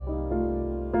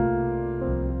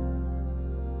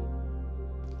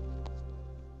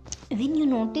When you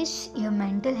notice your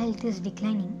mental health is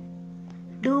declining,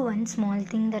 do one small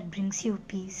thing that brings you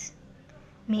peace.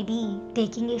 Maybe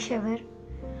taking a shower,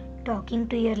 talking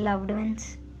to your loved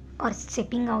ones, or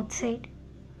stepping outside.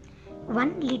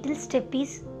 One little step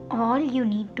is all you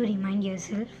need to remind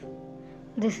yourself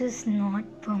this is not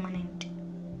permanent.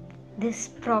 This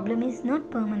problem is not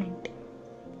permanent.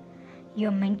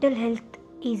 Your mental health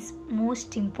is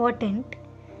most important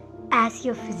as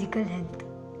your physical health.